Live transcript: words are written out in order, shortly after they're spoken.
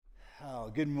Well,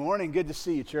 good morning. Good to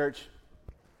see you, church.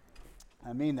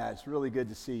 I mean that. It's really good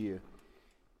to see you.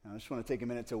 I just want to take a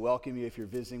minute to welcome you if you're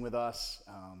visiting with us,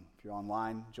 if you're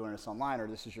online, joining us online, or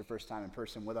this is your first time in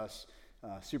person with us.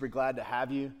 Super glad to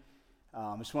have you.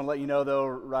 I just want to let you know, though,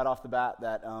 right off the bat,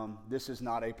 that this is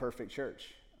not a perfect church.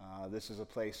 This is a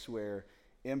place where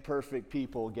imperfect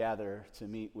people gather to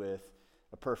meet with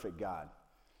a perfect God.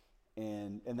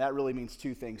 And that really means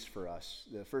two things for us.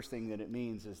 The first thing that it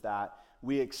means is that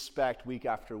we expect week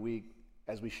after week,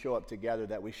 as we show up together,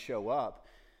 that we show up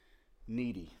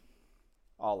needy,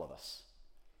 all of us.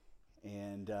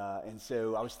 And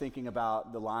so I was thinking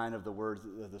about the line of the words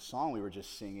of the song we were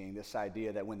just singing, this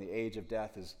idea that when the age of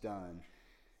death is done,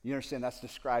 you understand that's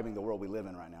describing the world we live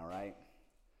in right now, right?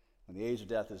 When the age of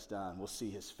death is done, we'll see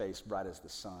his face bright as the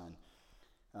sun.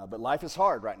 But life is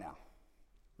hard right now,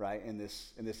 right, in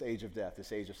this age of death,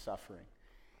 this age of suffering.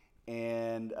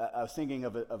 And I was thinking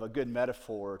of a good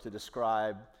metaphor to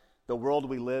describe the world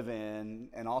we live in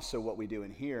and also what we do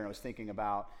in here. And I was thinking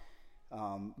about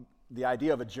the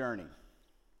idea of a journey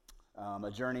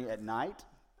at night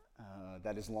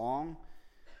that is long,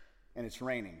 and it's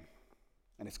raining,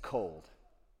 and it's cold.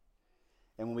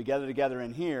 And when we gather together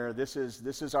in here, this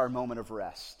is our moment of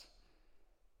rest,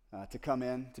 to come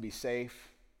in, to be safe,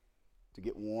 to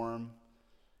get warm,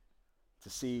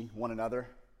 to see one another,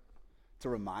 to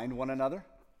remind one another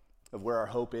of where our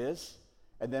hope is.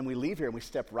 And then we leave here and we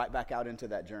step right back out into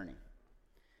that journey.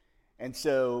 And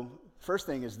so, first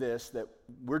thing is this, that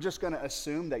we're just going to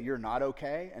assume that you're not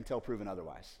okay until proven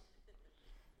otherwise.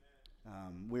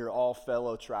 We're all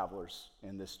fellow travelers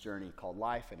in this journey called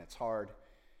life, and it's hard,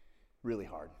 really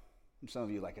hard. And some of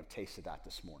you have tasted that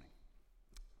this morning.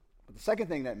 But the second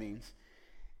thing that means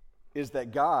is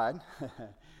that God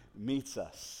meets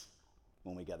us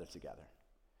when we gather together.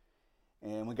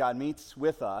 And when God meets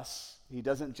with us, he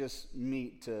doesn't just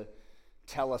meet to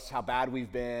tell us how bad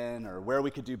we've been or where we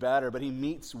could do better, but he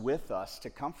meets with us to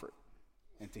comfort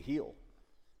and to heal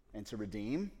and to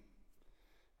redeem.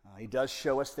 He does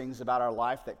show us things about our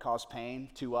life that cause pain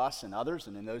to us and others,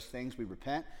 and in those things we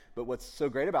repent. But what's so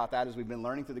great about that, as we've been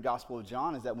learning through the Gospel of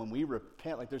John, is that when we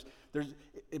repent,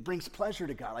 it brings pleasure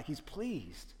to God, he's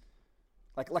pleased.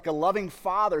 Like a loving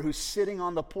father who's sitting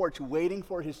on the porch waiting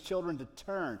for his children to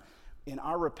turn. In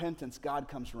our repentance, God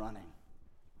comes running,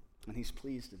 and he's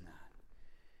pleased in that.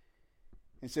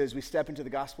 And so as we step into the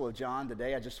Gospel of John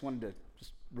today, I just wanted to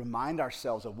remind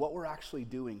ourselves of what we're actually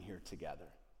doing here together.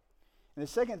 And the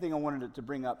second thing I wanted to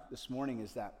bring up this morning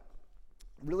is that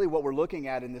really what we're looking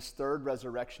at in this third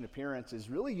resurrection appearance is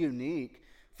really unique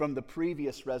from the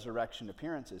previous resurrection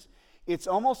appearances. It's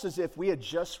almost as if we had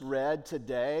just read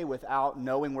today without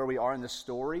knowing where we are in the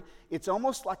story. It's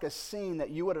almost like a scene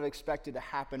that you would have expected to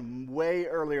happen way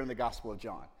earlier in the Gospel of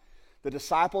John. The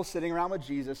disciples sitting around with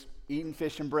Jesus, eating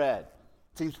fish and bread.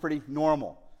 Seems pretty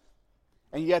normal.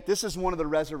 And yet this is one of the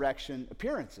resurrection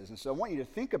appearances. And so I want you to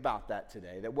think about that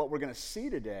today, that what we're going to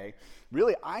see today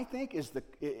really, I think,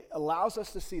 it allows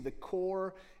us to see the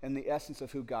core and the essence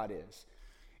of who God is.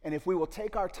 And if we will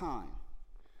take our time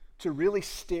to really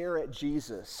stare at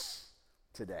Jesus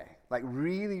today,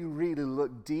 really, really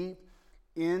look deep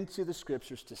into the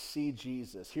scriptures to see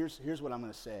Jesus, here's what I'm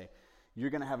going to say.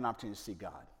 You're going to have an opportunity to see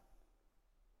God.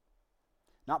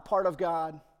 Not part of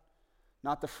God,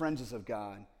 not the fringes of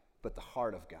God, but the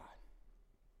heart of God.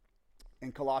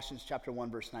 In Colossians chapter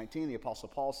 1, verse 19, the Apostle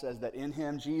Paul says that in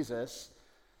him, Jesus,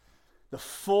 the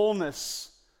fullness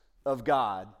of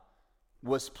God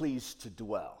was pleased to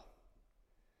dwell.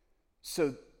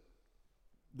 So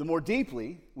the more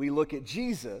deeply we look at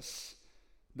Jesus,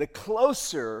 the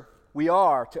closer we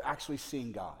are to actually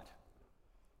seeing God.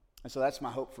 And so that's my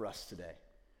hope for us today.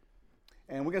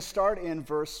 And we're going to start in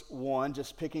verse 1,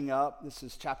 just picking up. This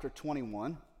is chapter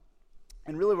 21.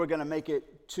 And really we're going to make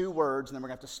it two words, and then we're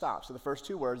going to have to stop. So the first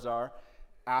two words are,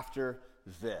 after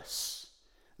this.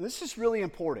 And this is really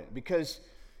important because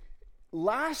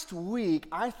last week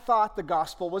I thought the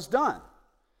gospel was done.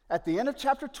 At the end of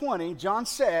chapter 20, John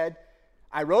said,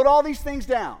 I wrote all these things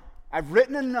down. I've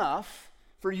written enough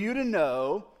for you to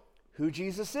know who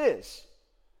Jesus is.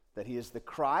 That he is the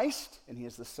Christ, and he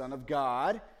is the Son of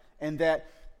God, and that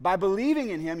by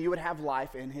believing in him, you would have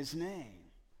life in his name.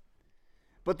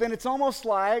 But then it's almost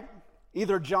like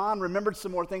either John remembered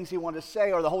some more things he wanted to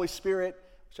say, or the Holy Spirit,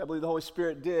 which I believe the Holy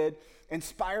Spirit did,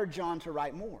 inspired John to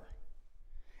write more.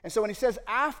 And so when he says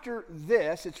after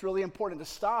this, it's really important to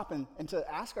stop and to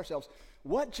ask ourselves,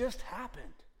 what just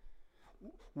happened?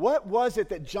 What was it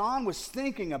that John was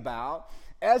thinking about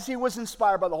as he was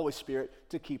inspired by the Holy Spirit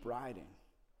to keep writing?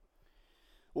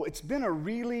 Well, it's been a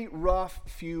really rough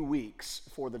few weeks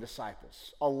for the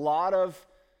disciples. A lot of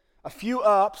A few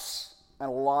ups and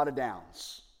a lot of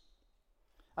downs.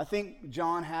 I think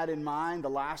John had in mind the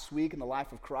last week in the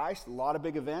life of Christ, a lot of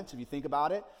big events, if you think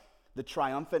about it. The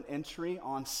triumphant entry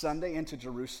on Sunday into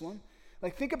Jerusalem.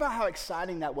 Like, think about how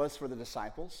exciting that was for the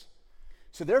disciples.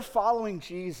 So they're following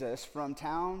Jesus from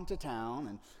town to town,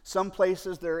 and some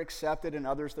places they're accepted and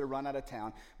others they're run out of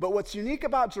town. But what's unique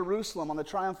about Jerusalem on the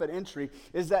triumphant entry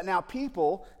is that now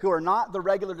people who are not the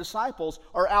regular disciples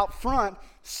are out front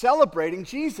celebrating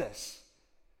Jesus.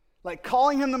 Like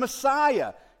calling him the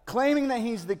Messiah, claiming that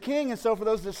he's the king. And so for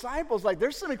those disciples, like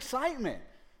there's some excitement.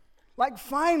 Like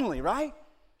finally, right?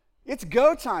 It's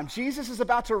go time. Jesus is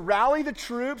about to rally the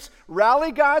troops,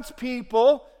 rally God's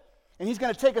people, and he's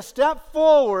going to take a step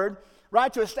forward,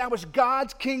 right, to establish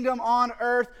God's kingdom on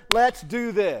earth. Let's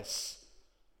do this.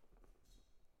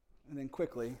 And then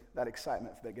quickly, that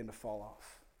excitement began to fall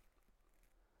off.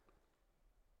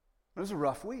 It was a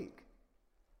rough week.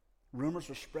 Rumors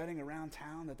were spreading around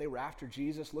town that they were after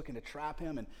Jesus, looking to trap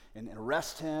him and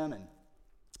arrest him. And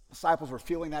disciples were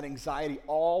feeling that anxiety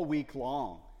all week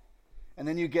long. And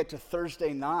then you get to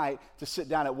Thursday night to sit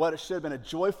down at what it should have been a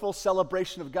joyful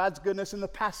celebration of God's goodness in the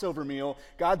Passover meal,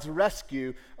 God's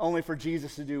rescue, only for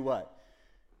Jesus to do what?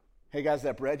 Hey guys,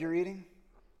 that bread you're eating,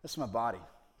 that's my body.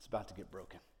 It's about to get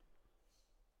broken.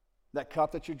 That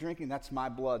cup that you're drinking, that's my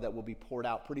blood that will be poured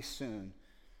out pretty soon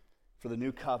for the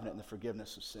new covenant and the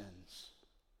forgiveness of sins.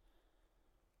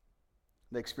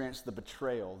 They experienced the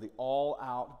betrayal, the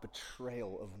all-out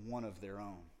betrayal of one of their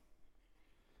own.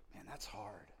 Man, that's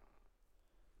hard.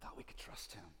 Thought we could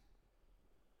trust him.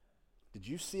 Did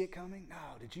you see it coming?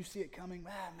 No. Did you see it coming?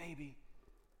 Maybe.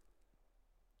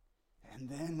 And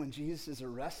then when Jesus is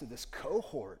arrested, this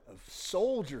cohort of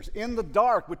soldiers in the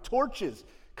dark with torches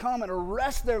come and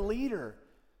arrest their leader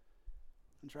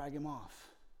and drag him off.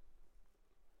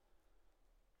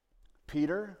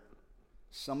 Peter,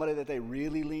 somebody that they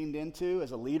really leaned into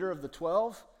as a leader of the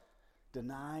 12,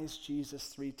 denies Jesus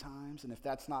 3 times. And if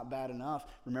that's not bad enough,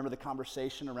 remember the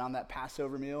conversation around that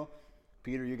Passover meal?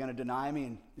 Peter, you're going to deny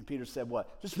me? And Peter said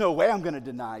what? There's no way I'm going to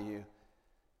deny you.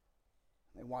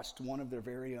 They watched one of their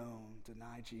very own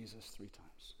deny Jesus 3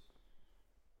 times.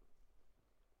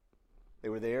 They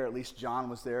were there, at least John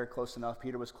was there close enough,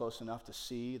 Peter was close enough to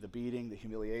see the beating, the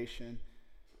humiliation,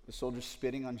 the soldiers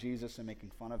spitting on Jesus and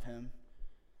making fun of him.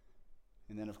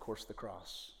 And then, of course, the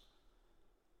cross,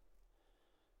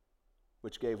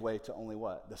 which gave way to only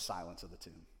what? The silence of the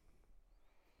tomb.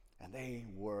 And they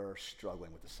were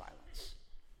struggling with the silence.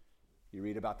 You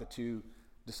read about the 2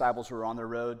 disciples who were on their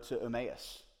road to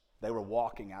Emmaus. They were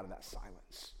walking out of that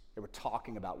silence. They were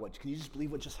talking about can you just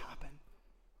believe what just happened?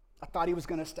 I thought he was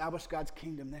going to establish God's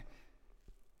kingdom.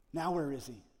 Now where is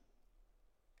he?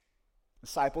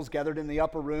 Disciples gathered in the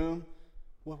upper room.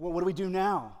 What do we do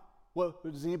now?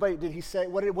 Did he say,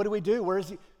 what do we do? Where is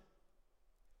he?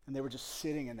 And they were just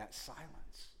sitting in that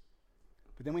silence.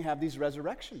 But then we have these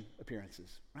resurrection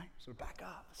appearances, right? So back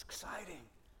up. It's exciting.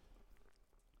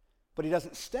 But he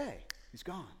doesn't stay. He's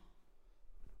gone.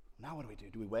 Now what do?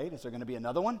 Do we wait? Is there going to be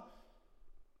another one?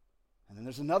 And then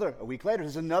there's another. A week later,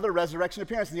 there's another resurrection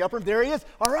appearance in the upper room. There he is.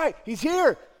 All right, he's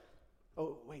here.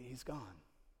 Oh, wait, he's gone.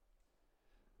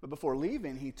 But before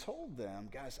leaving, he told them,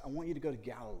 guys, I want you to go to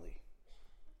Galilee.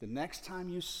 The next time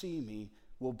you see me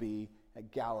will be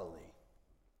at Galilee.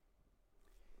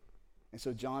 And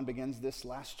so John begins this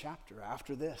last chapter.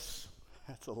 After this,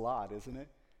 that's a lot, isn't it?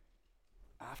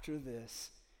 After this,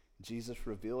 Jesus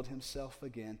revealed himself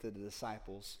again to the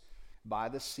disciples by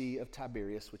the Sea of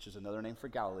Tiberias, which is another name for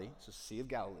Galilee. It's the Sea of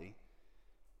Galilee.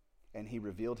 And he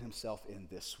revealed himself in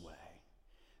this way.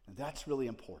 And that's really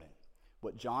important.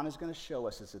 What John is going to show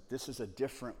us is that this is a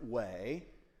different way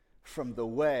from the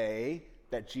way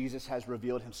that Jesus has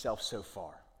revealed himself so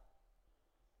far.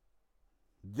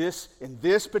 In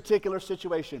this particular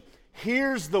situation,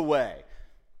 here's the way.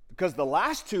 Because the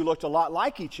last 2 looked a lot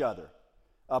like each other.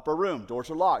 Upper room,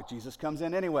 doors are locked. Jesus comes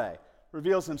in anyway,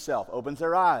 reveals himself, opens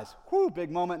their eyes. Whew,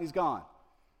 big moment, and he's gone.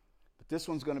 But this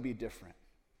one's going to be different.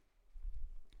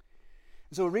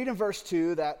 So we read in verse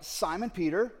 2 that Simon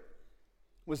Peter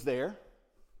was there.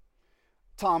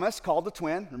 Thomas, called the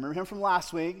twin, remember him from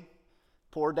last week.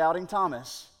 Poor doubting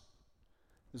Thomas.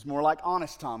 It was more like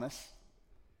honest Thomas.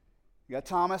 We got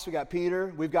Thomas, we got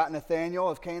Peter, we've got Nathanael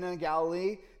of Cana in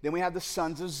Galilee. Then we have the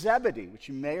sons of Zebedee, which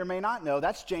you may or may not know.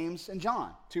 That's James and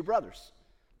John, 2 brothers,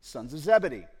 sons of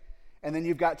Zebedee. And then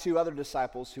you've got 2 other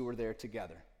disciples who were there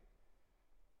together.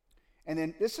 And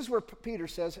then this is where Peter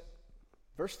says,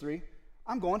 verse 3,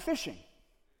 I'm going fishing.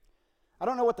 I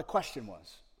don't know what the question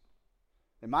was.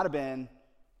 It might have been,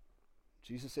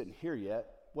 Jesus isn't here yet.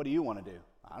 What do you want to do?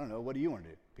 I don't know. What do you want to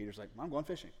do? Peter's like, I'm going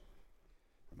fishing.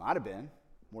 It might have been,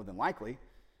 more than likely,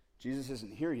 Jesus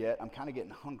isn't here yet. I'm kind of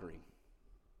getting hungry.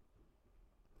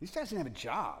 These guys didn't have a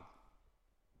job.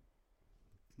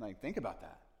 Like, think about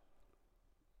that.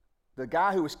 The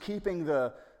guy who was keeping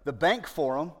the bank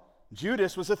for them,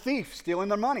 Judas, was a thief, stealing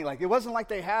their money. Like, it wasn't like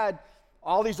they had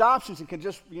all these options and could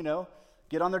just,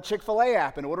 get on their Chick-fil-A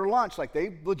app and order lunch. Like,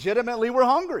 they legitimately were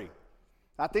hungry.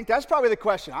 I think that's probably the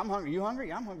question. I'm hungry. You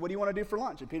hungry? I'm hungry. What do you want to do for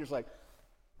lunch? And Peter's like,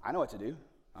 I know what to do.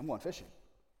 I'm going fishing.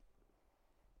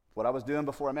 What I was doing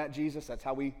before I met Jesus, that's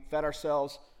how we fed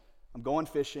ourselves. I'm going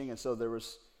fishing. And so there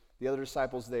was the other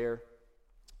disciples there,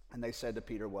 and they said to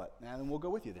Peter, what? Now, then we'll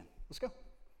go with you then. Let's go.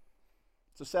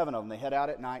 So 7 of them, they head out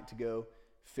at night to go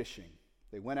fishing.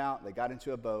 They went out, they got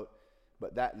into a boat,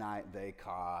 but that night they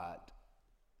caught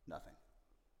nothing.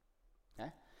 Okay?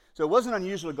 So it wasn't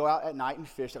unusual to go out at night and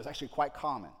fish. That was actually quite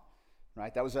common,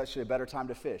 right? That was actually a better time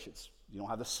to fish. You don't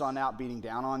have the sun out beating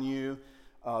down on you.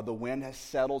 The wind has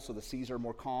settled, so the seas are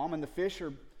more calm, and the fish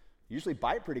usually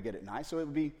bite pretty good at night, so it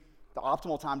would be the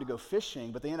optimal time to go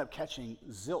fishing, but they end up catching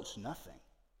zilch, nothing.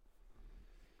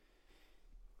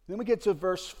 Then we get to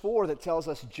verse 4 that tells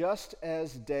us, just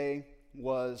as day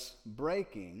was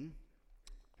breaking,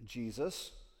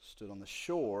 Jesus stood on the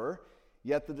shore,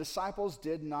 yet the disciples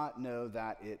did not know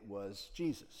that it was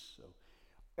Jesus. So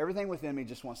everything within me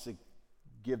just wants to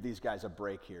give these guys a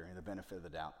break here and the benefit of the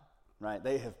doubt, right?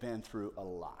 They have been through a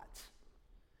lot.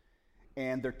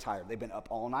 And they're tired. They've been up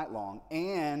all night long,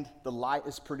 and the light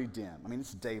is pretty dim. I mean,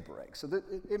 it's daybreak. So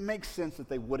it makes sense that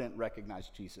they wouldn't recognize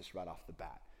Jesus right off the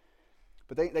bat.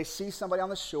 But they see somebody on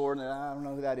the shore, and I don't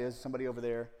know who that is, somebody over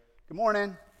there. Good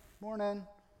morning. Morning.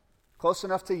 Close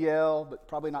enough to yell, but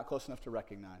probably not close enough to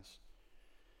recognize.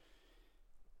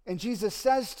 And Jesus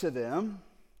says to them,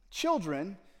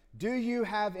 children, do you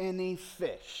have any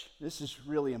fish? This is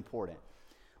really important.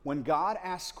 When God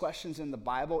asks questions in the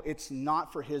Bible, it's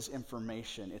not for his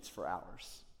information, it's for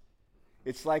ours.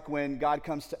 It's like when God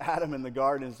comes to Adam in the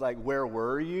garden and is like, where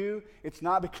were you? It's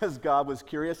not because God was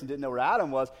curious and didn't know where Adam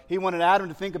was. He wanted Adam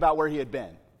to think about where he had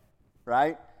been,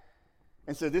 right?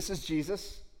 And so this is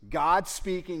Jesus, God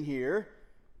speaking here,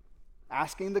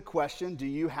 asking the question, do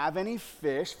you have any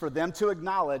fish, for them to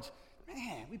acknowledge,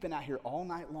 man, we've been out here all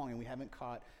night long and we haven't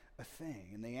caught a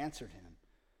thing. And they answered him,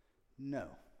 no.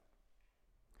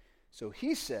 So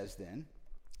he says then,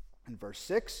 in verse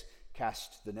 6,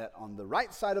 cast the net on the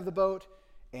right side of the boat,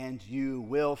 and you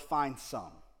will find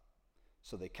some.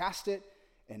 So they cast it,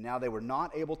 and now they were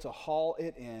not able to haul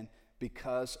it in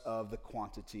because of the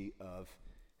quantity of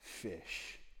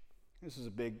fish. This is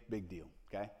a big, big deal,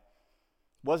 okay?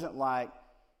 Wasn't like,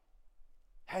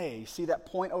 hey, you see that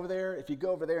point over there? If you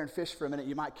go over there and fish for a minute,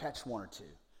 you might catch one or two.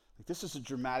 This is a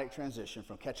dramatic transition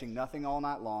from catching nothing all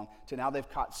night long to now they've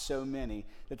caught so many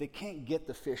that they can't get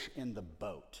the fish in the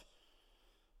boat.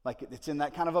 Like it's in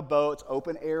that kind of a boat, it's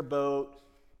open air boat,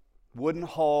 wooden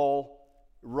hull,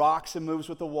 rocks and moves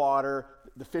with the water.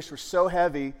 The fish were so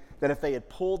heavy that if they had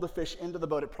pulled the fish into the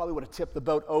boat, it probably would have tipped the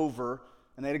boat over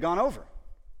and they'd have gone over.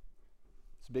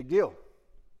 It's a big deal.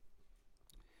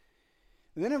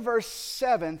 And then in verse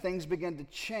 7, things begin to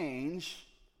change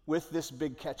with this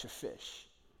big catch of fish.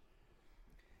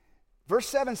 Verse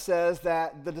 7 says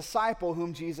that the disciple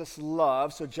whom Jesus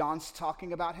loved, so John's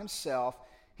talking about himself,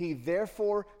 he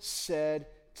therefore said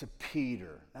to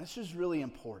Peter. Now, this is really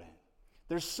important.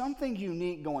 There's something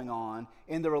unique going on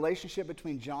in the relationship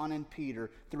between John and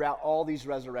Peter throughout all these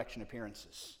resurrection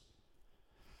appearances.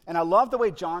 And I love the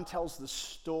way John tells the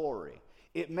story.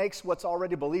 It makes what's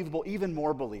already believable even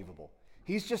more believable.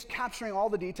 He's just capturing all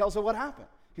the details of what happened.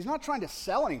 He's not trying to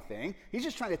sell anything. He's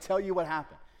just trying to tell you what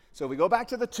happened. So we go back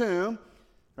to the tomb,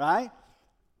 right?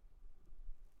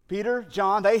 Peter,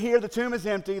 John, they hear the tomb is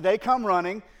empty. They come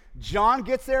running. John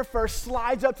gets there first,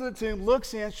 slides up to the tomb,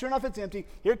 looks in. Sure enough, it's empty.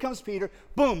 Here comes Peter.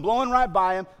 Boom, blowing right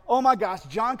by him. Oh my gosh,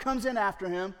 John comes in after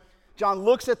him. John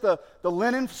looks at the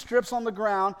linen strips on the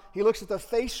ground. He looks at the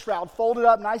face shroud folded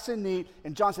up nice and neat.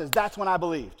 And John says, that's when I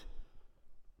believed.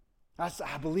 I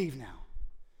believe now.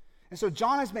 And so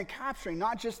John has been capturing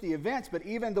not just the events, but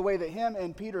even the way that him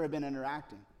and Peter have been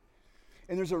interacting.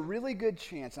 And there's a really good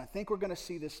chance, and I think we're going to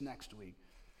see this next week,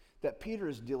 that Peter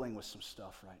is dealing with some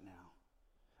stuff right now.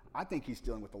 I think he's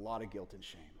dealing with a lot of guilt and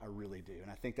shame. I really do.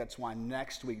 And I think that's why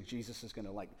next week Jesus is going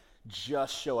to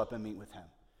just show up and meet with him.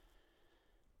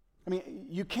 I mean,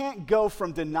 you can't go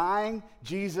from denying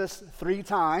Jesus 3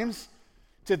 times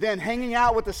to then hanging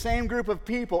out with the same group of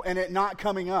people and it not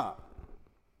coming up.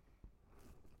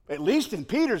 At least in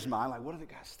Peter's mind, what do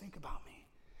the guys think about me?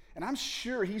 And I'm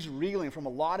sure he's reeling from a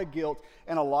lot of guilt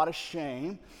and a lot of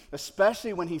shame,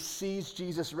 especially when he sees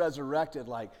Jesus resurrected.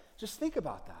 Just think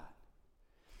about that.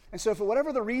 And so for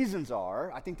whatever the reasons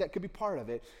are, I think that could be part of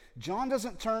it, John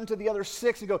doesn't turn to the other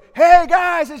 6 and go, hey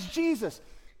guys, it's Jesus.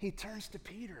 He turns to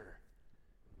Peter.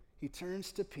 He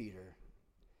turns to Peter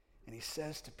and he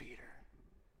says to Peter,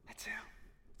 that's him.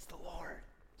 It's the Lord.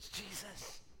 It's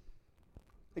Jesus.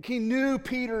 Like he knew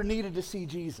Peter needed to see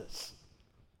Jesus.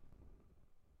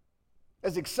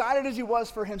 As excited as he was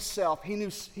for himself, he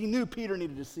knew Peter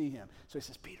needed to see him. So he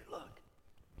says, Peter, look,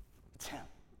 it's him.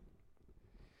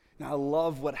 Now I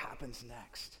love what happens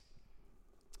next.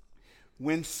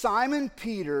 When Simon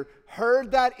Peter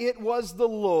heard that it was the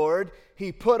Lord,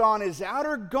 he put on his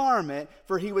outer garment,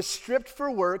 for he was stripped for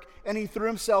work, and he threw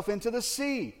himself into the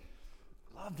sea.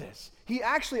 Love this. He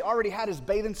actually already had his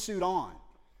bathing suit on.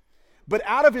 But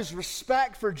out of his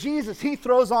respect for Jesus, he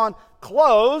throws on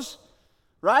clothes,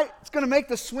 right? It's going to make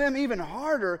the swim even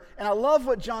harder. And I love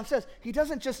what John says. He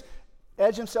doesn't just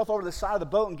edge himself over to the side of the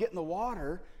boat and get in the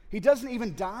water. He doesn't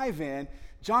even dive in.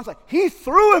 John's like, he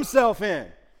threw himself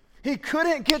in. He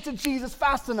couldn't get to Jesus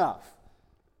fast enough.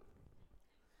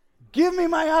 Give me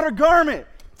my outer garment.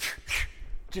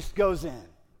 Just goes in.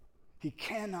 He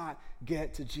cannot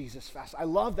get to Jesus fast. I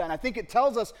love that. And I think it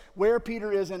tells us where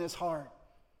Peter is in his heart.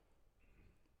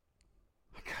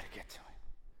 I got to get to him.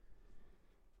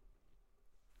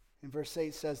 In verse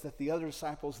 8 says that the other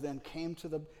disciples then came to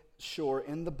the shore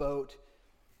in the boat,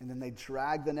 and then they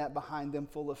dragged the net behind them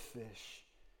full of fish.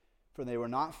 For they were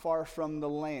not far from the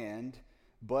land,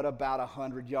 but about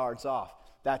 100 yards off.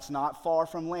 That's not far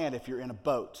from land if you're in a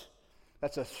boat.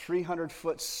 That's a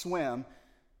 300-foot swim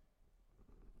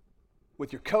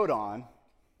with your coat on,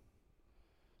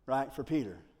 right, for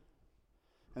Peter.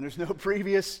 And there's no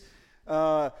previous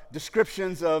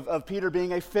descriptions of Peter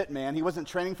being a fit man. He wasn't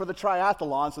training for the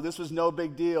triathlon, so this was no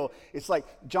big deal. It's like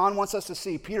John wants us to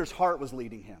see Peter's heart was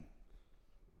leading him.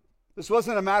 This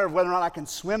wasn't a matter of whether or not I can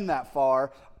swim that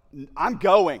far. I'm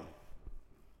going.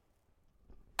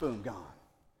 Boom, gone.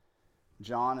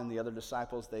 John and the other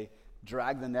disciples, they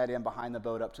drag the net in behind the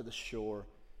boat up to the shore,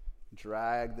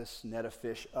 drag this net of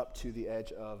fish up to the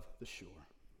edge of the shore.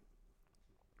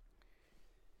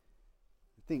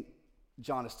 I think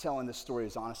John is telling this story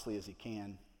as honestly as he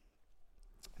can.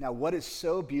 Now, what is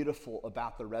so beautiful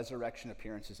about the resurrection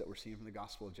appearances that we're seeing from the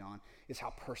Gospel of John is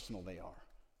how personal they are.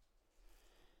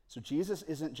 So Jesus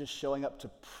isn't just showing up to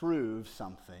prove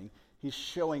something. He's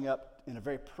showing up in a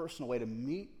very personal way to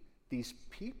meet these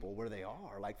people where they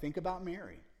are. Like, think about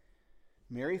Mary.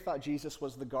 Mary thought Jesus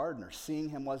was the gardener. Seeing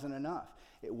him wasn't enough.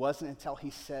 It wasn't until he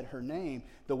said her name,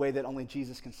 the way that only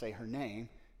Jesus can say her name,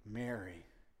 Mary.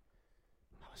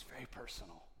 That was very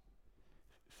personal.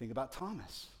 Think about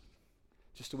Thomas.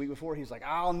 Just a week before, he's like,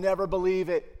 I'll never believe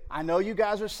it. I know you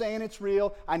guys are saying it's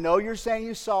real. I know you're saying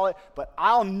you saw it, but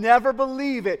I'll never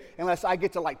believe it unless I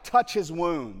get to touch his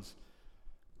wounds.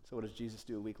 So what does Jesus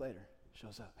do a week later?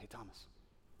 Shows up. Hey, Thomas,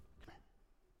 come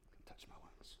here. Touch my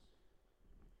wounds.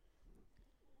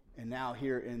 And now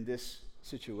here in this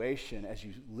situation, as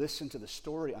you listen to the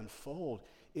story unfold,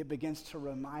 it begins to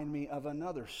remind me of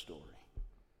another story.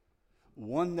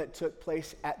 One that took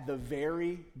place at the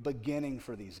very beginning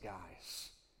for these guys.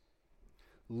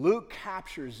 Luke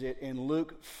captures it in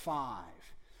Luke 5.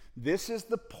 This is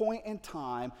the point in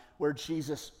time where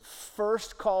Jesus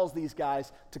first calls these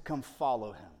guys to come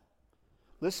follow him.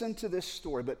 Listen to this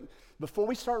story, but before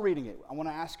we start reading it, I want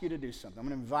to ask you to do something. I'm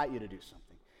going to invite you to do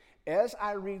something. As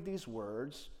I read these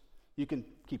words, you can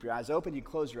keep your eyes open, you can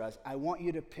close your eyes. I want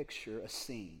you to picture a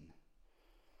scene.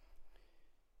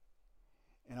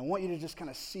 And I want you to just kind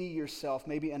of see yourself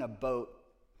maybe in a boat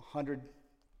 100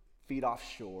 feet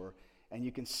offshore, and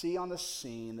you can see on the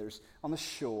scene, on the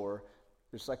shore,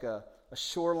 there's like a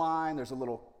shoreline, there's a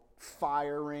little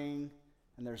fire ring,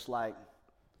 and there's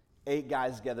 8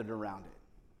 guys gathered around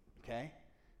it, okay?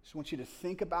 Just want you to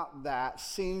think about that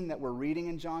scene that we're reading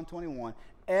in John 21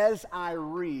 as I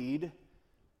read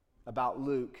about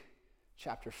Luke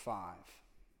chapter 5.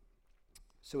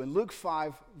 So in Luke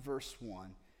 5, verse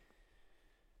 1,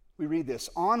 we read this.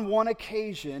 On one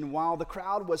occasion, while the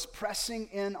crowd was pressing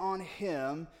in on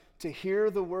him to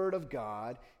hear the word of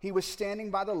God, he was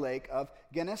standing by the lake of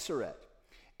Gennesaret.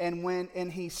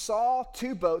 And he saw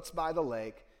 2 boats by the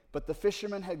lake, but the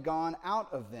fishermen had gone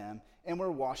out of them and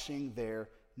were washing their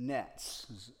nets.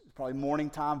 It was probably morning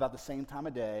time, about the same time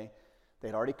of day.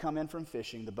 They'd already come in from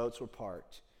fishing. The boats were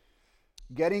parked.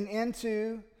 Getting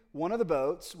into one of the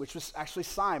boats, which was actually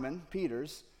Simon,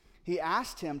 Peter's, he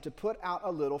asked him to put out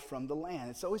a little from the land.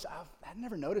 It's always, I'd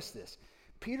never noticed this.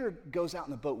 Peter goes out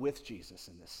in the boat with Jesus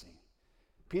in this scene.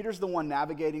 Peter's the one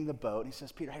navigating the boat. He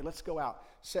says, Peter, hey, let's go out.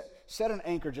 Set an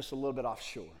anchor just a little bit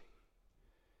offshore.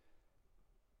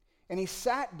 and he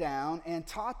sat down and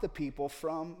taught the people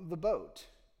from the boat.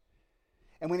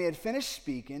 And when he had finished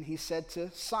speaking, he said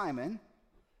to Simon,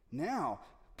 "Now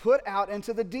put out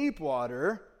into the deep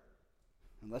water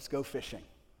and let's go fishing."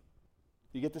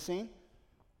 You get the scene?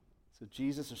 So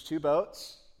Jesus, there's two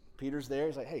boats. Peter's there.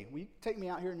 He's like, "Hey, will you take me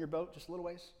out here in your boat just a little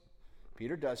ways?"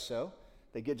 Peter does so.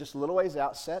 They get just a little ways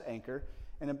out, set anchor,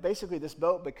 and then basically this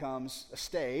boat becomes a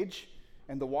stage,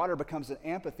 and the water becomes an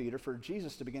amphitheater for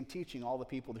Jesus to begin teaching all the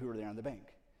people who are there on the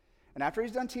bank. And after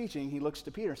he's done teaching, he looks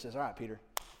to Peter and says, "All right, Peter,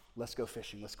 let's go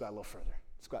fishing. Let's go out a little further.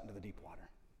 Let's go out into the deep water."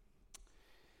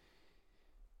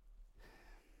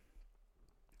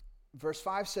 Verse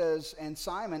 5 says, "And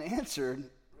Simon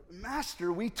answered,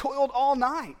 'Master, we toiled all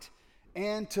night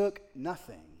and took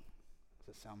nothing.'"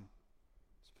 Does that sound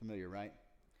familiar, right?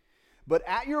 "But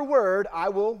at your word, I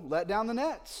will let down the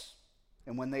nets."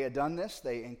 And when they had done this,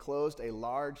 they enclosed a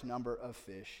large number of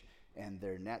fish, and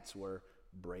their nets were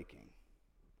breaking.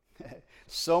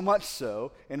 So much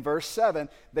so, in verse 7,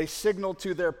 they signaled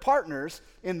to their partners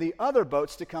in the other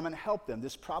boats to come and help them.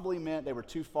 This probably meant they were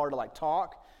too far to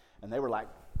talk, and they were like,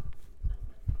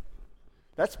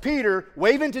 that's Peter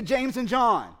waving to James and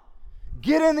John.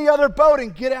 "Get in the other boat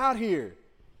and get out here."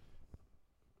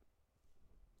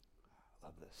 I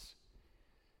love this.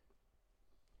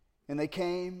 "And they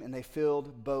came and they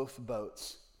filled both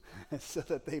boats so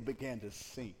that they began to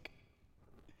sink.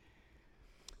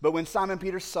 But when Simon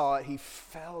Peter saw it, he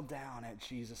fell down at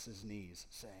Jesus' knees,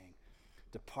 saying,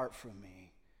 'Depart from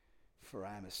me, for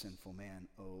I am a sinful man,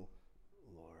 O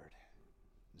Lord.'"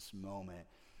 This moment,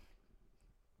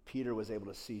 Peter was able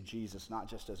to see Jesus not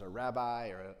just as a rabbi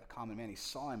or a common man. He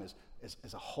saw him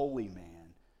as a holy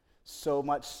man. So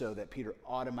much so that Peter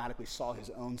automatically saw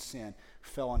his own sin,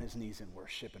 fell on his knees in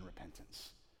worship and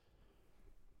repentance.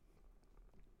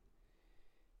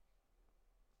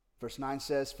 Verse 9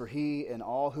 says, "For he and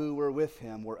all who were with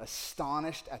him were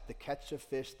astonished at the catch of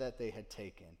fish that they had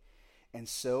taken. And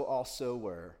so also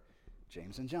were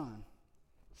James and John,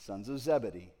 sons of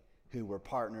Zebedee, who were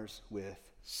partners with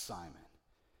Simon.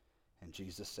 And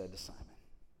Jesus said to Simon,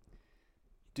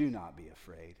 'Do not be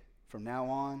afraid. From now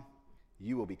on,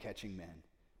 you will be catching men.'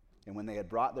 And when they had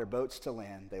brought their boats to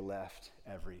land, they left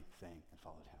everything and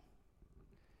followed him."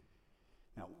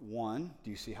 Now, one,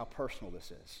 do you see how personal this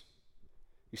is?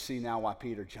 You see now why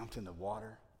Peter jumped in the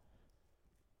water?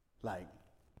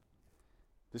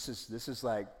 This is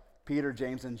like Peter,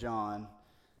 James, and John,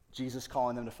 Jesus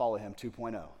calling them to follow him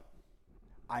 2.0.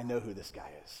 I know who this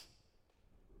guy is.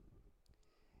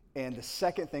 And the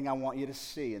second thing I want you to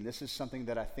see, and this is something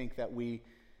that I think that we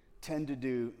tend to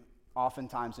do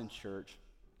oftentimes in church,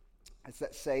 it's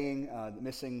that saying,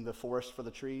 missing the forest for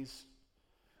the trees.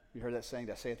 You heard that saying?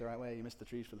 Did I say it the right way? You missed the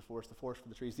trees for the forest for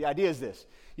the trees. The idea is this.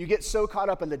 You get so caught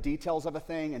up in the details of a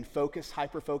thing and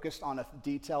hyper-focused on a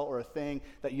detail or a thing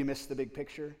that you miss the big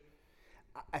picture.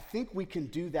 I think we can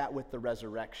do that with the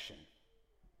resurrection.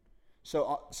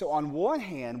 So on one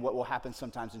hand, what will happen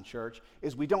sometimes in church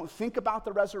is we don't think about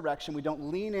the resurrection, we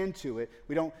don't lean into it,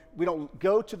 we don't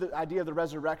go to the idea of the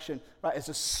resurrection, right, as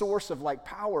a source of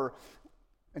power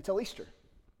until Easter.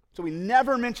 So we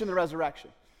never mention the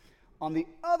resurrection. On the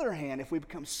other hand, if we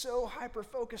become so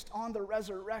hyper-focused on the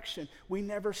resurrection, we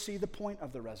never see the point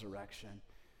of the resurrection,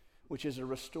 which is a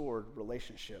restored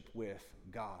relationship with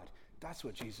God. That's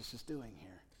what Jesus is doing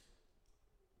here.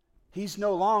 He's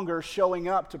no longer showing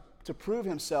up to prove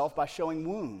himself by showing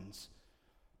wounds.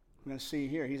 We're going to see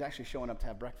here, he's actually showing up to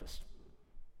have breakfast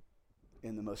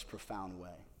in the most profound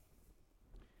way.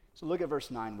 So look at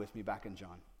verse 9 with me back in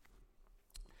John.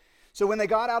 "So when they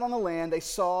got out on the land, they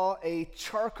saw a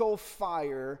charcoal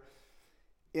fire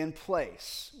in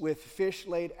place with fish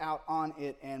laid out on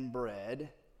it and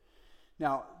bread."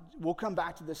 Now, we'll come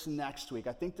back to this next week.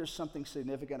 I think there's something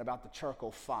significant about the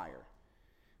charcoal fire.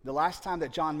 The last time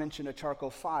that John mentioned a charcoal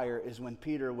fire is when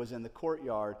Peter was in the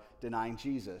courtyard denying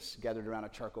Jesus, gathered around a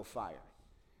charcoal fire.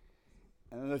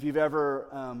 I don't know if you've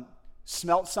ever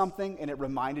smelt something and it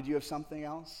reminded you of something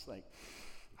else. It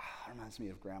reminds me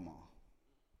of Grandma.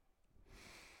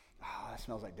 Oh, that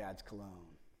smells like Dad's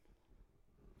cologne.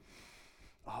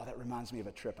 Oh, that reminds me of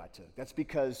a trip I took. That's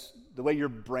because the way your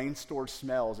brain stores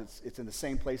smells, it's in the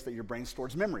same place that your brain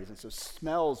stores memories. And so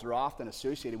smells are often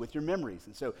associated with your memories.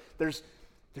 And so there's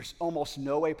almost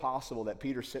no way possible that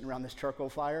Peter's sitting around this charcoal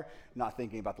fire not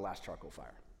thinking about the last charcoal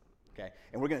fire. Okay?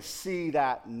 And we're going to see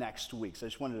that next week. So I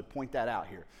just wanted to point that out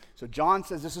here. So John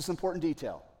says this is important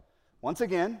detail. Once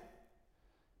again,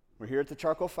 we're here at the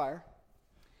charcoal fire.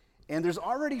 And there's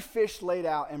already fish laid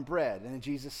out and bread. And then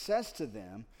Jesus says to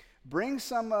them, "Bring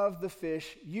some of the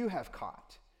fish you have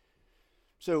caught."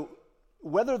 So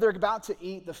whether they're about to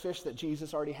eat the fish that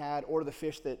Jesus already had or the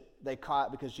fish that they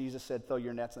caught because Jesus said, throw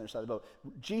your nets on the other side of the boat,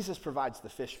 Jesus provides the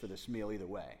fish for this meal either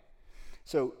way.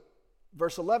 So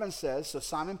verse 11 says, so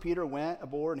Simon Peter went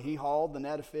aboard and he hauled the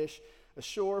net of fish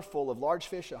ashore full of large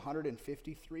fish,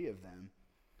 153 of them.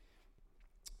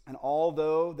 And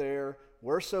although there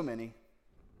were so many,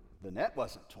 the net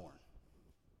wasn't torn.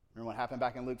 Remember what happened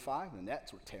back in Luke 5? The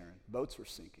nets were tearing, boats were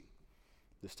sinking.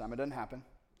 This time it doesn't happen.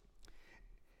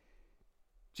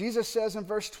 Jesus says in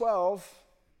verse 12,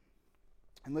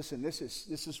 and listen, this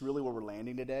is really where we're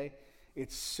landing today.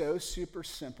 It's so super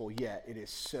simple, yet it is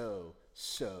so,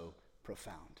 so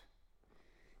profound.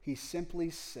 He simply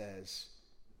says,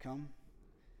 come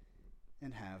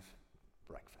and have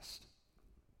breakfast.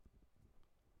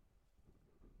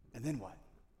 And then what?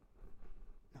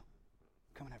 No,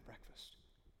 come and have breakfast.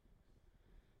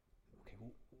 Okay,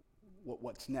 well,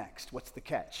 what's next? What's the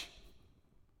catch?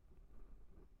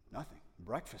 Nothing.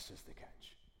 Breakfast is the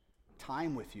catch.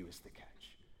 Time with you is the catch.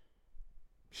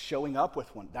 Showing up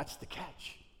with one, that's the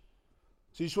catch.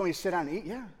 So you just want me to sit down and eat?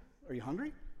 Yeah. Are you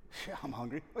hungry? Yeah, I'm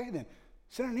hungry. Okay then,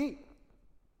 sit down and eat.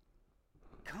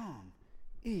 Come,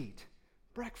 eat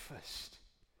breakfast.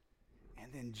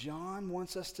 And then John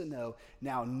wants us to know,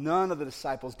 now none of the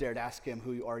disciples dared ask him,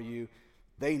 who are you?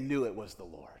 They knew it was the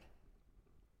Lord.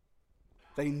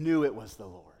 They knew it was the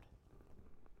Lord.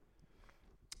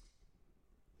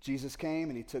 Jesus came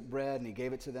and he took bread and he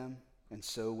gave it to them, and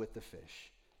so with the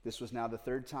fish. This was now the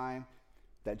third time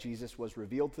that Jesus was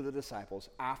revealed to the disciples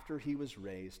after he was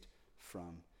raised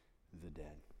from the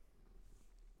dead.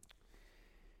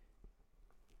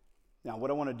 Now,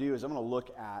 what I want to do is I'm going to look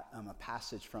at a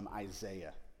passage from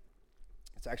Isaiah.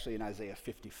 It's actually in Isaiah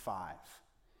 55.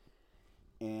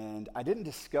 And I didn't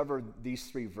discover these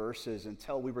three verses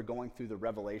until we were going through the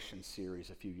Revelation series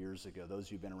a few years ago. Those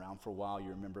of you who've been around for a while, you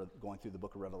remember going through the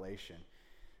book of Revelation.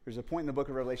 There's a point in the book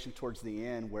of Revelation towards the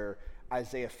end where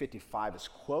Isaiah 55 is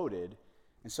quoted.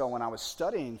 And so when I was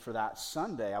studying for that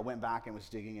Sunday, I went back and was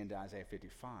digging into Isaiah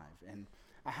 55. And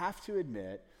I have to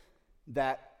admit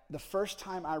that the first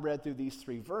time I read through these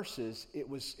three verses, it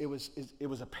was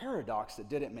a paradox that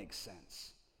didn't make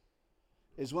sense.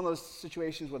 It's one of those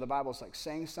situations where the Bible's like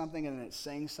saying something and then it's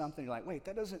saying something. You're like, wait,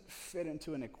 that doesn't fit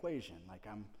into an equation. Like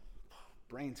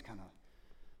brain's kind of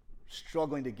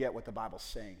struggling to get what the Bible's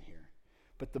saying here.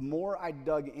 But the more I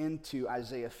dug into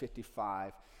Isaiah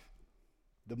 55,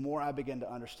 the more I began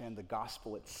to understand the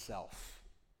gospel itself.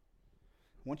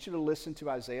 I want you to listen to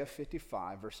Isaiah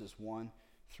 55, verses 1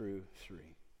 through 3.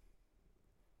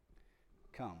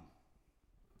 Come,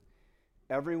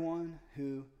 everyone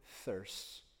who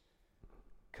thirsts,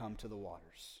 come to the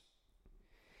waters.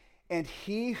 And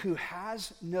he who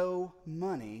has no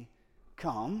money,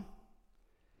 come,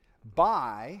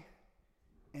 buy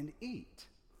and eat.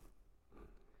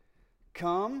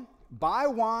 Come, buy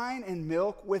wine and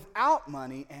milk without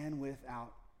money and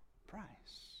without price.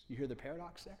 You hear the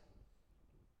paradox there?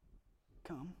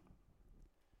 Come,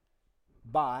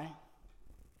 buy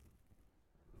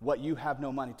what you have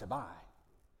no money to buy,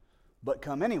 but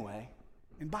come anyway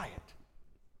and buy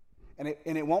it.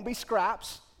 And it won't be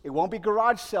scraps. It won't be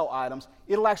garage sale items.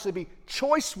 It'll actually be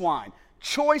choice wine,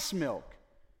 choice milk,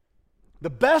 the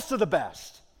best of the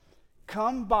best.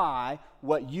 Come buy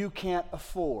what you can't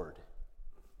afford.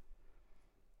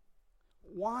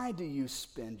 Why do you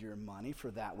spend your money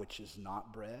for that which is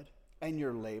not bread, and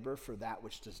your labor for that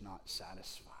which does not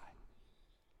satisfy?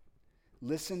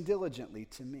 Listen diligently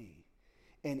to me,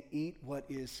 and eat what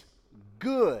is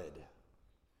good,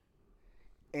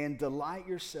 and delight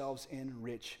yourselves in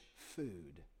rich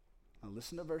food. Now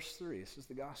listen to verse 3. This is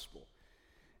the gospel.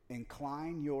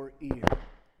 Incline your ear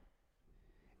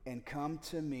and come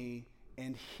to me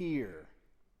and hear.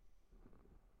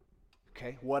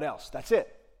 Okay, what else? That's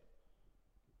it.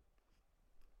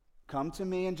 Come to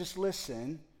me and just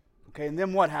listen. Okay, and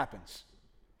then what happens?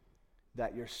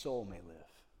 That your soul may live.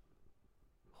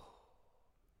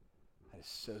 That is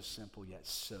so simple yet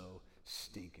so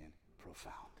stinking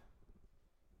profound.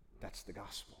 That's the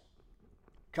gospel.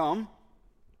 Come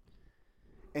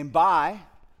and buy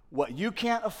what you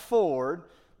can't afford,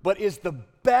 but is the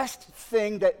best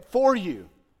thing that for you.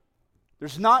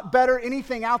 There's not better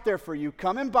anything out there for you.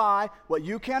 Come and buy what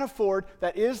you can't afford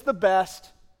that is the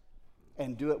best,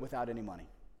 and do it without any money.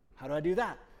 How do I do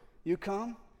that? You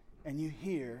come and you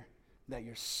hear that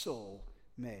your soul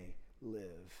may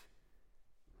live.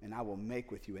 And I will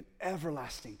make with you an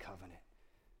everlasting covenant,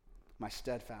 my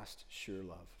steadfast, sure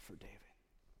love for David.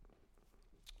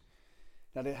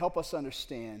 Now, to help us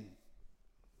understand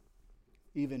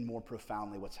even more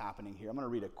profoundly what's happening here, I'm going to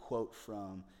read a quote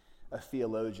from a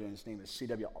theologian. His name is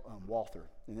C.W. Walther.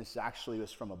 And this actually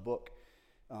was from a book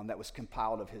that was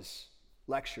compiled of his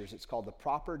lectures. It's called The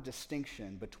Proper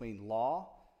Distinction Between Law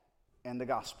and the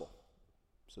Gospel.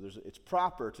 So it's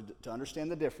proper to understand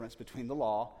the difference between the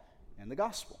law and the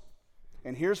gospel.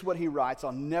 And here's what he writes.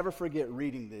 I'll never forget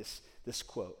reading this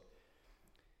quote.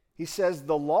 He says,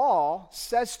 "The law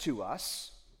says to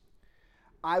us,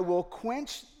 'I will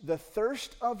quench the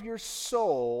thirst of your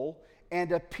soul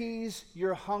and appease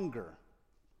your hunger.'"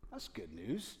 That's good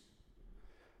news.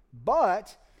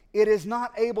 "But it is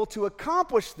not able to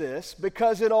accomplish this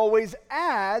because it always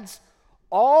adds,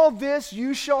 'All this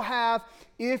you shall have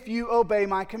if you obey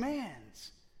my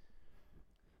commands.'"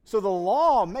 So the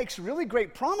law makes really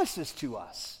great promises to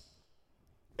us.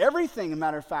 Everything, as a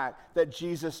matter of fact, that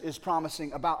Jesus is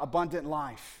promising about abundant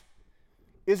life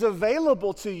is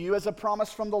available to you as a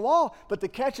promise from the law. But the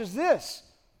catch is this.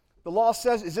 The law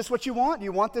says, is this what you want?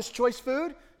 You want this choice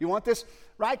food? You want this,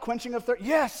 right, quenching of thirst?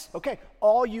 Yes. Okay.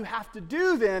 All you have to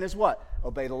do then is what?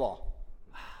 Obey the law.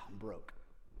 I'm broke.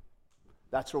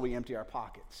 That's where we empty our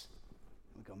pockets.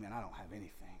 We go, man, I don't have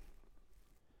anything.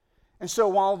 And so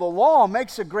while the law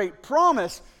makes a great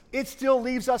promise, it still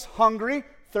leaves us hungry,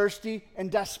 thirsty,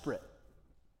 and desperate.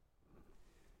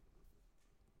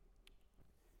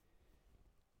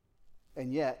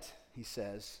 And yet, he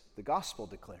says, the gospel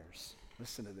declares,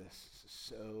 listen to this, this is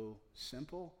so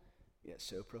simple, yet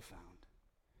so profound.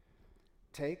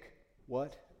 "Take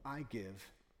what I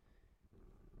give,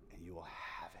 and you will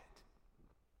have it."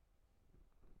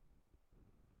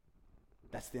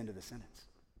 That's the end of the sentence.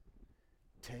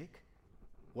 Take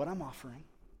what I'm offering.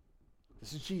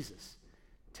 This is Jesus.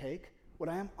 Take what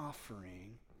I am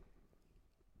offering,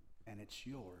 and it's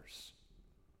yours.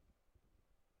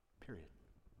 Period.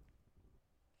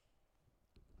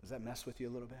 Does that mess with you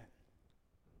a little bit?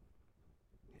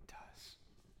 It does.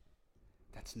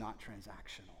 That's not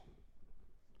transactional.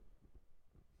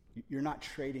 You're not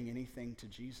trading anything to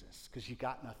Jesus because you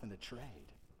got nothing to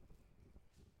trade.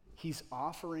 He's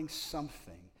offering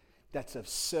something that's of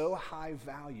so high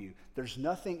value. There's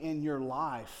nothing in your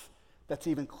life that's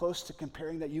even close to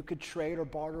comparing that you could trade or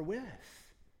barter with.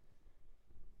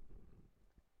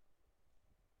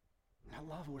 And I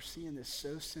love we're seeing this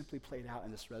so simply played out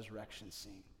in this resurrection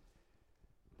scene.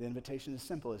 The invitation is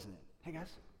simple, isn't it? Hey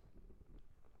guys,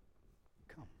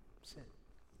 come, sit.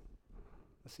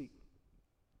 Let's eat.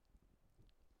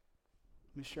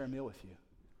 Let me share a meal with you.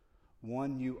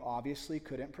 One you obviously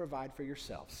couldn't provide for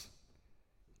yourselves.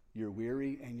 You're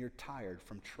weary and you're tired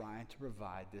from trying to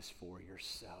provide this for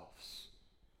yourselves.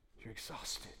 You're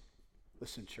exhausted.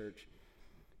 Listen, church,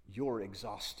 you're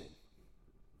exhausted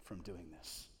from doing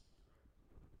this.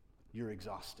 You're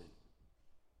exhausted.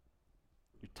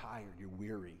 You're tired. You're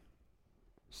weary.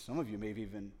 Some of you maybe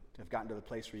even have gotten to the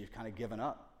place where you've kind of given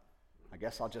up. I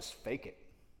guess I'll just fake it.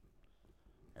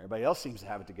 Everybody else seems to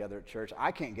have it together at church.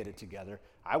 I can't get it together.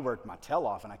 I worked my tail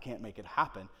off and I can't make it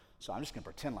happen, so I'm just going to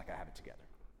pretend like I have it together.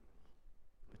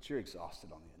 But you're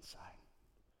exhausted on the inside.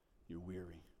 You're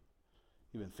weary.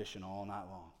 You've been fishing all night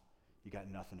long. You got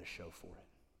nothing to show for it.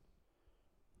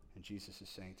 And Jesus is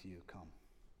saying to you, come,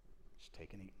 just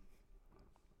take and eat.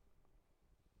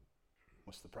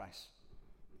 What's the price?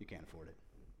 You can't afford it.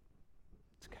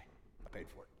 It's okay. I paid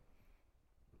for it.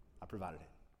 I provided it.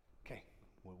 Okay,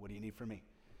 what do you need from me?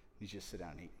 You just sit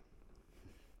down and eat.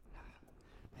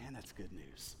 Man, that's good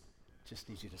news. Just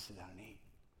need you to sit down and eat.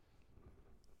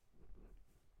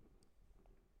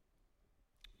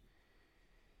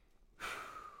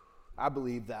 I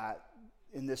believe that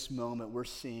in this moment we're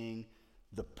seeing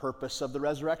the purpose of the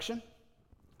resurrection,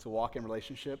 to walk in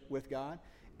relationship with God,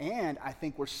 and I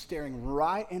think we're staring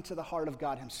right into the heart of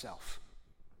God himself.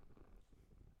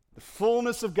 The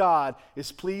fullness of God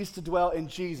is pleased to dwell in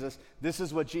Jesus. This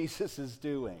is what Jesus is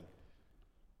doing.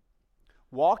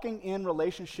 Walking in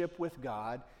relationship with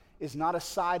God is not a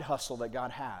side hustle that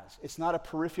God has. It's not a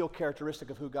peripheral characteristic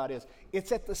of who God is.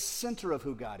 It's at the center of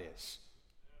who God is.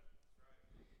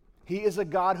 He is a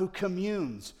God who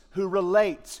communes, who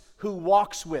relates, who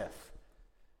walks with.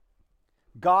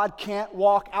 God can't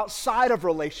walk outside of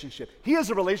relationship. He has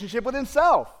a relationship with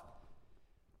himself.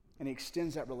 And he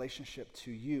extends that relationship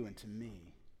to you and to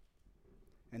me.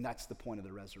 And that's the point of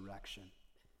the resurrection.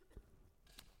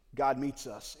 God meets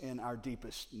us in our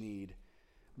deepest need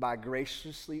by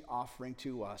graciously offering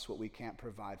to us what we can't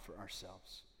provide for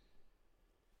ourselves.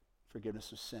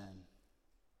 Forgiveness of sin,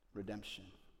 redemption,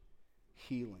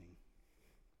 healing,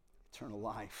 eternal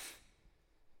life.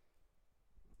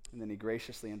 And then he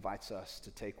graciously invites us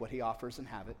to take what he offers and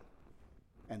have it,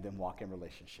 and then walk in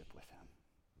relationship with him.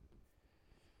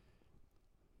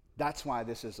 That's why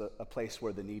this is a place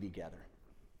where the needy gather.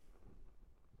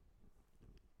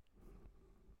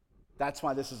 That's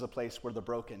why this is a place where the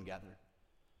broken gather.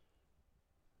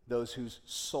 Those whose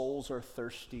souls are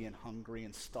thirsty and hungry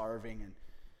and starving, and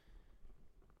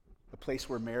a place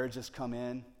where marriages come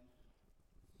in,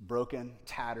 broken,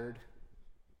 tattered.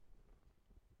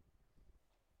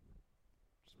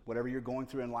 Whatever you're going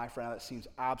through in life right now that seems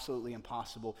absolutely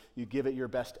impossible, you give it your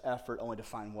best effort only to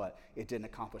find what? It didn't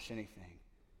accomplish anything.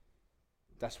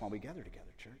 That's why we gather together,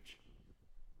 church.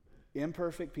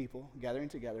 Imperfect people gathering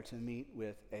together to meet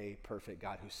with a perfect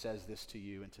God who says this to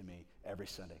you and to me every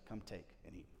Sunday. Come take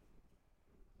and eat.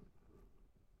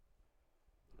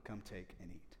 Come take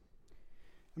and eat.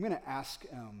 I'm going to ask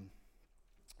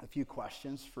a few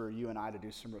questions for you and I to do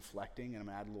some reflecting, and I'm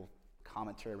going to add a little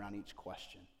commentary around each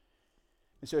question.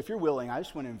 And so if you're willing, I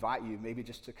just want to invite you maybe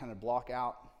just to kind of block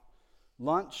out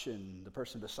lunch and the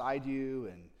person beside you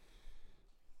and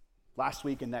last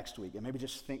week and next week, and maybe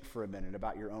just think for a minute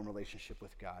about your own relationship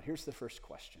with God. Here's the first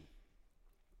question.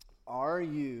 Are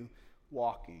you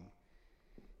walking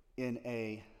in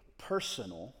a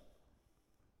personal,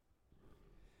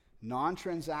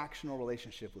 non-transactional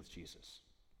relationship with Jesus?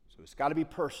 So it's got to be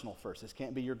personal first. This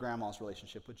can't be your grandma's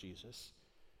relationship with Jesus,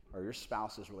 or your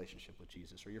spouse's relationship with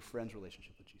Jesus, or your friend's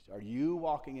relationship with Jesus. Are you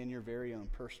walking in your very own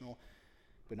personal,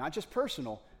 but not just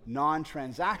personal,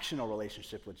 non-transactional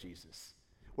relationship with Jesus,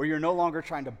 where you're no longer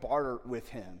trying to barter with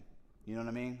him? You know what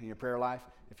I mean? In your prayer life,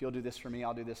 if you'll do this for me,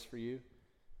 I'll do this for you.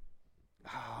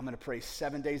 Oh, I'm going to pray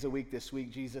 7 days a week this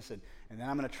week, Jesus, and then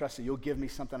I'm going to trust that you'll give me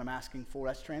something I'm asking for.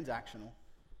 That's transactional.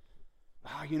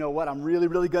 Oh, you know what? I'm really,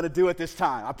 really going to do it this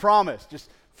time. I promise.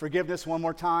 Just forgiveness one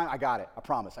more time. I got it. I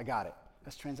promise. I got it.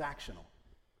 That's transactional.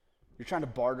 You're trying to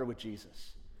barter with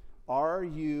Jesus. Are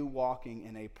you walking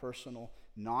in a personal,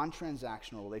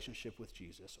 non-transactional relationship with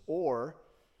Jesus? Or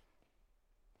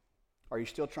are you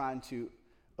still trying to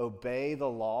obey the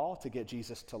law to get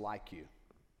Jesus to like you?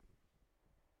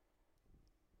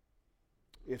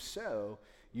 If so,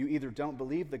 you either don't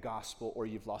believe the gospel or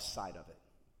you've lost sight of it.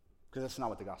 Because that's not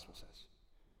what the gospel says.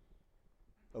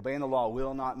 Obeying the law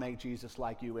will not make Jesus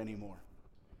like you anymore.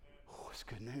 Oh, it's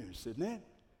good news, isn't it?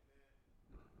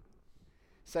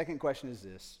 Second question is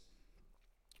this.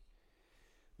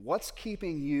 What's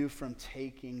keeping you from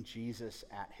taking Jesus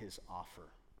at his offer?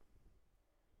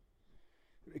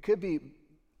 It could be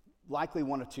likely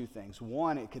one of two things.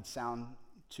 One, it could sound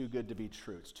too good to be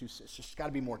true. It's just got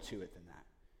to be more to it than that.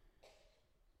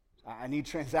 I need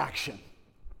transaction.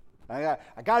 I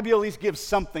got to be at least give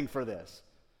something for this.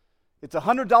 It's a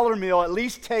 $100 meal. At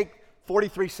least take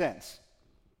 43 cents.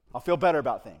 I'll feel better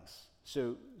about things.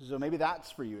 So maybe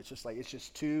that's for you. It's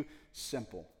just too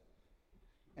simple.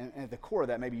 And at the core of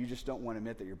that, maybe you just don't want to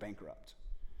admit that you're bankrupt.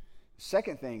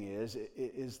 Second thing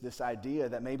is this idea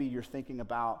that maybe you're thinking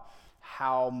about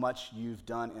how much you've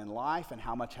done in life and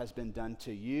how much has been done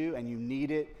to you, and you need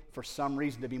it for some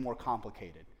reason to be more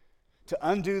complicated. To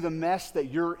undo the mess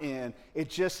that you're in, it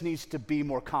just needs to be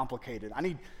more complicated. I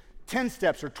need 10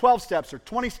 steps or 12 steps or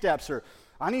 20 steps, or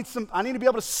I need to be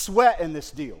able to sweat in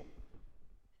this deal.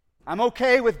 I'm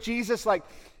okay with Jesus like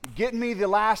getting me the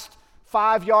last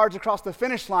 5 yards across the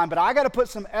finish line, but I got to put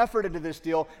some effort into this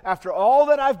deal. After all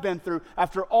that I've been through,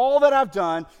 after all that I've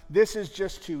done, this is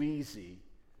just too easy.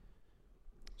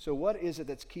 So what is it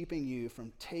that's keeping you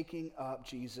from taking up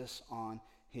Jesus on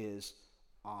his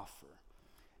offer?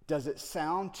 Does it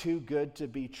sound too good to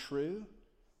be true?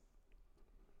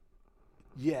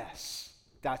 Yes.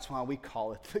 That's why we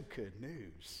call it the good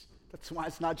news. That's why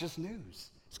it's not just news.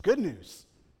 It's good news.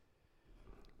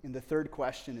 And the third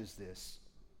question is this.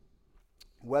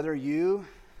 Whether you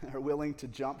are willing to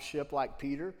jump ship like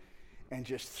Peter and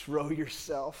just throw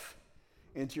yourself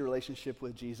into your relationship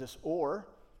with Jesus, or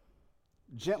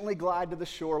gently glide to the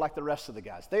shore like the rest of the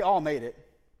guys. They all made it.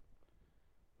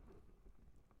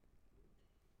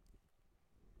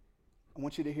 I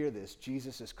want you to hear this.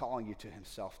 Jesus is calling you to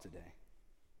himself today.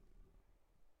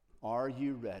 Are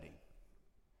you ready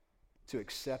to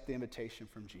accept the invitation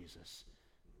from Jesus?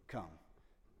 Come,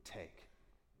 take,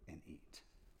 and eat.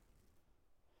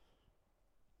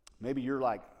 Maybe you're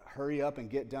like, hurry up and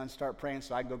get done, start praying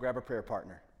so I can go grab a prayer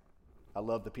partner. I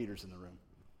love the Peters in the room.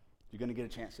 You're going to get a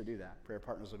chance to do that. Prayer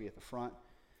partners will be at the front.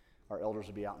 Our elders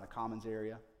will be out in the commons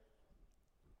area.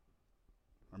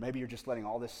 Or maybe you're just letting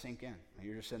all this sink in. And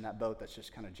you're just in that boat that's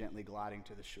just kind of gently gliding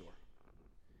to the shore.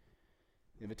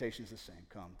 The invitation is the same.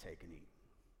 Come, take, and eat.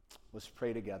 Let's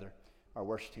pray together. Our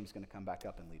worship team is going to come back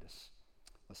up and lead us.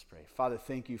 Let's pray. Father,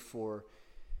 thank you for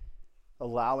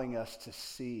allowing us to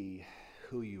see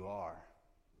who you are.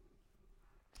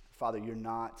 Father, you're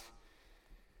not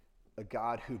a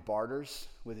God who barters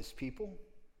with his people.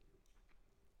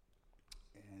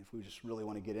 And if we just really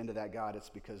want to get into that, God, it's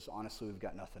because honestly we've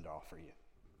got nothing to offer you.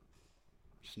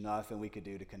 There's nothing we could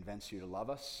do to convince you to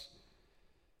love us.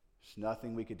 There's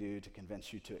nothing we could do to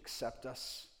convince you to accept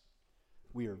us.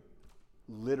 We are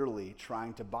literally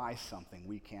trying to buy something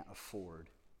we can't afford.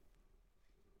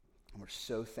 And we're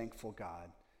so thankful,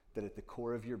 God, that at the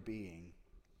core of your being,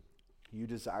 you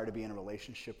desire to be in a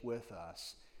relationship with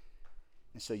us.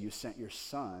 And so you sent your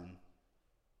Son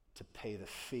to pay the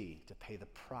fee, to pay the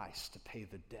price, to pay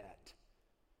the debt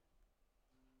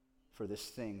for this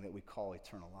thing that we call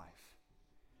eternal life.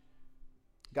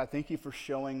 God, thank you for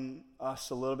showing us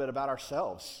a little bit about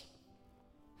ourselves.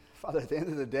 Father, at the end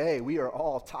of the day, we are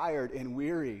all tired and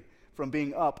weary from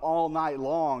being up all night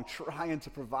long trying to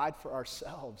provide for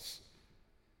ourselves.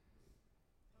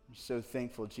 I'm so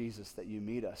thankful, Jesus, that you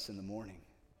meet us in the morning.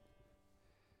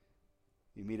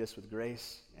 You meet us with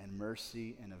grace and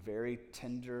mercy and a very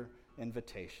tender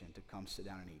invitation to come sit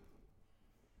down and eat.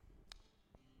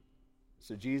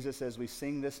 So Jesus, as we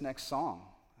sing this next song,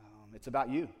 it's about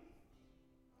you.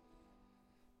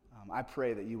 I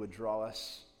pray that you would draw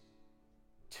us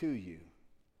to you.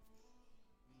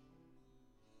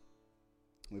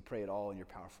 We pray it all in your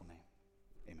powerful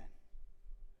name. Amen.